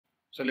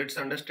So let's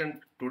understand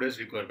today's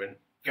requirement.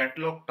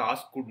 Catalog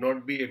task could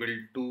not be able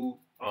to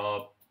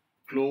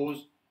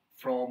close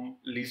from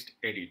list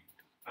edit,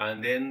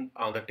 and then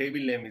the table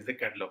name is the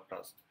catalog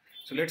task.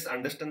 So let's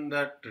understand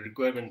that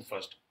requirement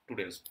first.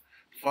 Today's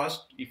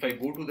first, if I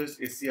go to this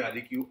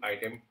SCREQ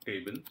item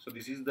table, so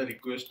this is the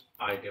request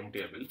item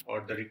table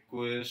or the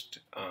request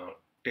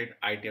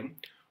item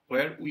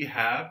where we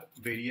have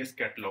various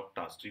catalog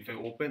tasks. So if I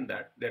open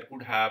that, that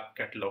could have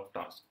catalog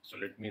tasks. So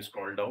let me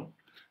scroll down.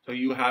 So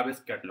you have a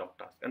catalog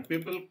task and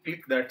people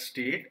click that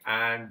state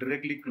and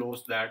directly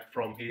close that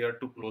from here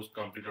to close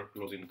complete or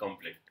close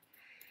incomplete.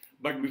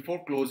 But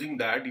before closing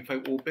that, if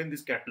I open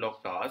this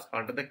catalog task,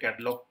 under the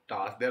catalog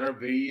task, there are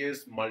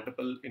various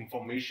multiple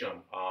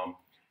information.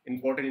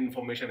 Important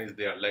information is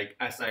there, like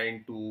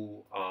assigned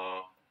to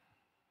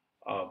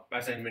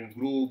assignment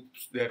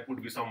groups. There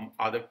could be some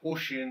other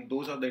question.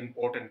 Those are the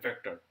important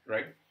factor,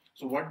 right?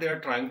 So what they are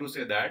trying to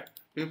say that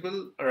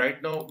people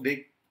right now,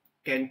 they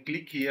can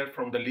click here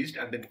from the list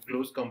and then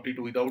close complete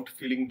without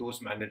filling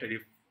those mandatory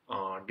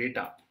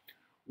data.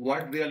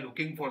 What they are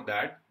looking for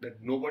that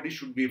nobody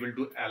should be able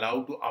to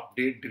allow to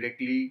update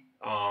directly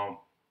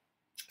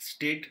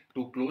state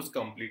to close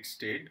complete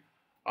state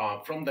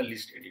from the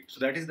list edit. So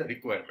that is the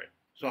requirement.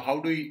 So how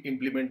do we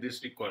implement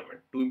this requirement?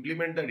 To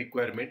implement the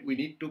requirement, we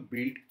need to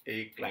build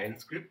a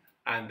client script,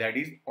 and that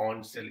is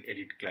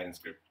onCellEdit client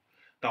script.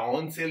 The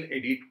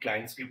onCellEdit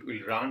client script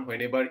will run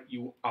whenever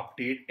you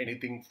update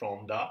anything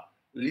from the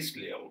list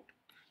layout.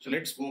 So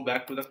let's go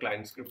back to the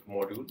client script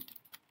module.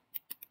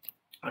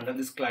 Under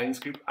this client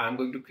script, I'm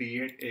going to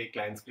create a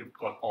client script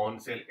called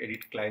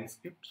onCellEdit client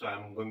script. So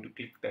I'm going to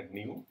click that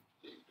new,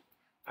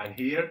 and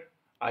here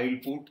I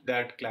will put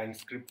that client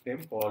script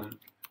name called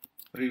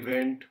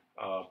prevent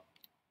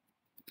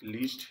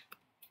list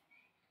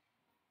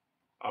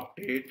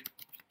update.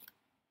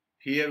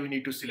 Here we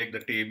need to select the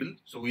table.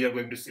 So we are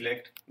going to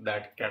select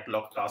that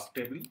catalog task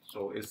table.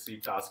 So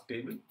SC task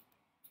table.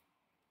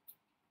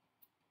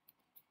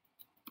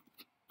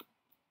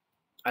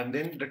 And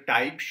then the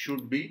type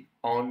should be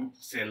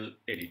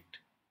onCellEdit.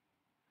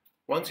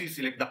 Once we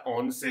select the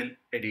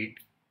onCellEdit,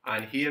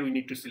 and here we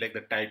need to select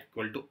the type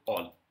equal to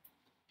all.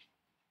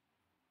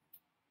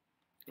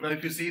 Now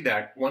if you see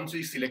that once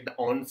we select the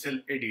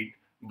onCellEdit,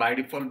 by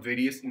default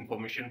various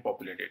information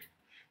populated.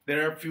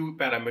 There are a few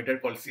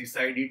parameters called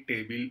sysID,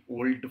 table,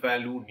 old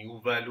value,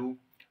 new value,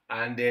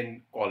 and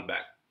then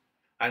callback.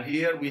 And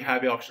here we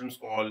have options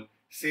called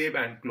save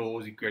and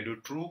close equal to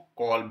true,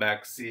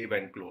 callback, save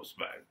and close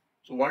value.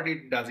 So what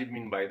does it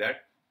mean by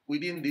that?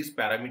 Within this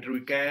parameter,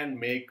 we can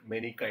make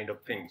many kind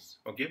of things.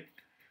 Okay.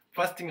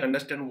 First thing,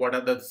 understand what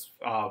are the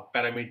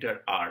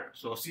parameter are.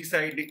 So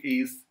sysID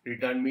is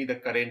return me the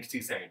current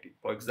sysID.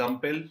 For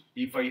example,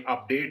 if I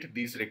update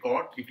this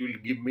record, it will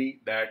give me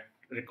that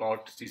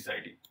record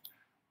sysID.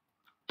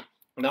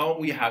 Now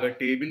we have a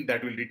table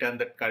that will return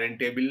the current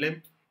table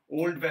name.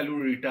 Old value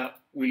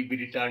will be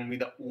returned with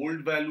the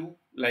old value,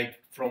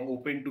 like from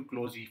open to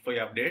close. If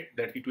I update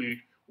that, it will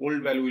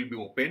old value will be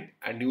open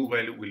and new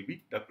value will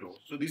be the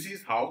close. So this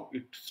is how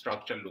its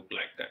structure look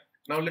like that.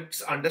 Now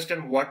let's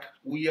understand what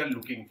we are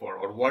looking for,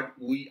 or what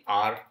we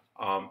are,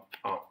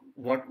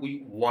 what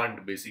we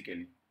want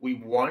basically. We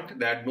want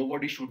that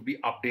nobody should be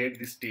update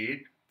the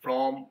state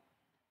from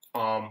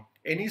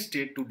any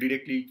state to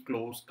directly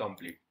close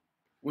complete.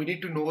 We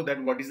need to know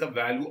that what is the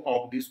value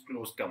of this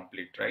close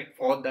complete, right,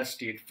 for the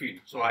state field.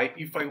 So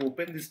if I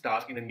open this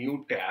task in a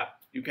new tab,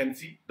 you can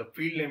see the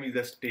field name is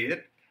the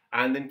state,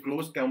 and then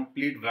close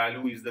complete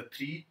value is the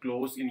 3,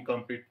 close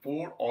incomplete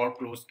 4, or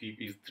close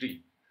keep is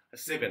 3,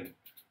 7.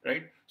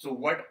 Right? So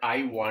what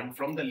I want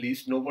from the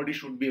list, nobody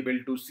should be able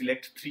to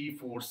select 3,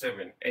 4,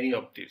 7, any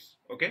of this.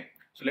 Okay,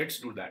 so let's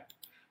do that.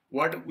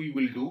 What we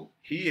will do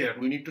here,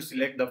 we need to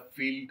select the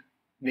field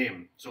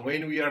name. So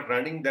when we are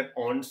running that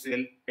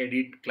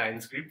onCellEdit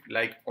client script,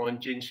 like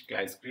onChange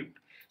client script,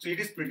 so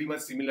it is pretty much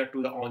similar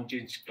to the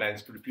onChange client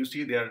script. If you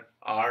see, there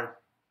are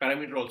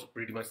parameters also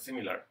pretty much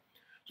similar.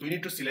 So we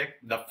need to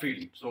select the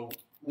field. So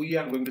we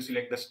are going to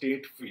select the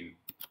state field.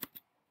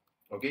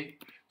 Okay,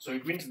 so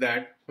it means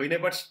that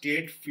whenever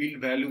state field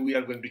value we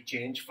are going to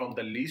change from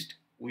the list,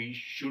 we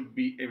should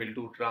be able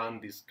to run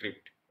this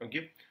script.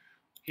 Okay,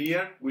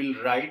 here we'll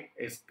write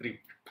a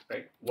script,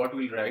 right? What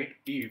we'll write,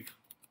 if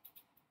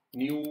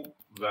new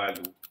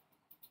value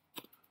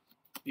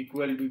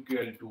equal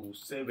to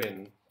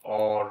 7,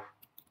 or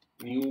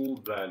new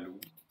value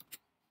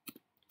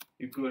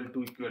equal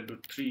to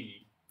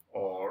 3,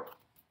 or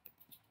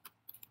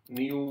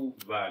new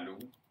value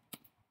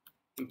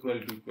equal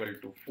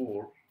to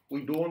 4.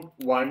 We don't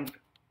want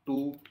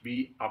to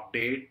be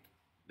update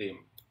them,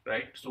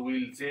 right? So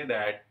we'll say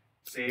that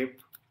save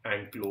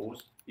and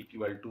close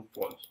equal to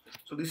false.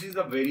 So this is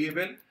a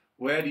variable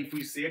where if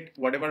we set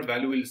whatever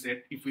value we'll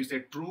set, if we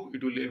set true,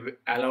 it will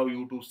allow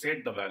you to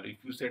set the value.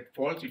 If you set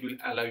false, it will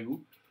allow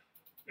you,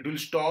 it will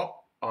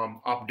stop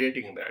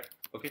updating that.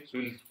 Okay, so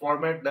we'll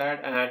format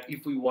that, and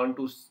if we want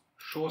to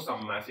show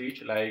some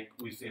message, like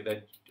we say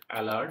that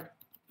alert,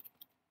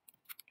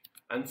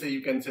 and say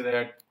you can say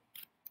that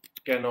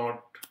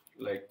cannot,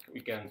 like we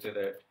can say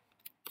that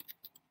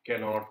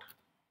cannot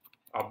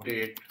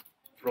update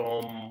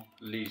from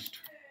list.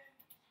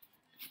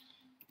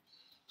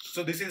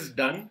 So this is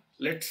done.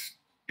 Let's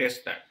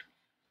test that.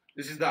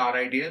 This is the R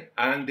idea,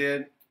 and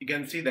then you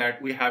can see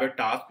that we have a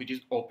task which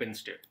is open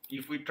state.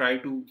 If we try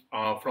to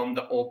from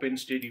the open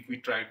state, if we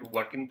try to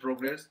work in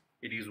progress,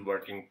 it is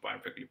working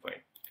perfectly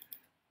fine.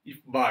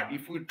 But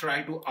if we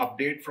try to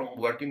update from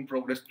work in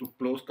progress to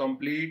close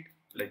complete,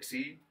 let's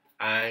see,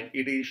 and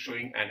it is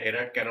showing an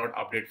error, cannot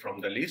update from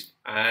the list,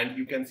 and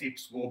you can see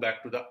it's go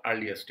back to the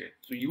earlier state.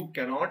 So you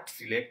cannot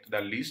select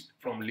the list.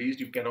 From list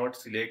you cannot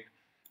select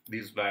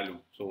this value.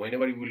 So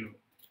whenever you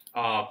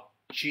will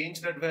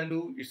change that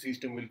value, your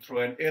system will throw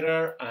an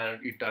error and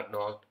it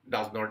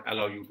does not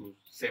allow you to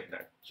save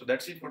that. So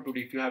that's it for today.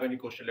 If you have any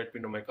question, let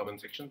me know in my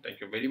comment section.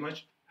 Thank you very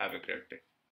much. Have a great day.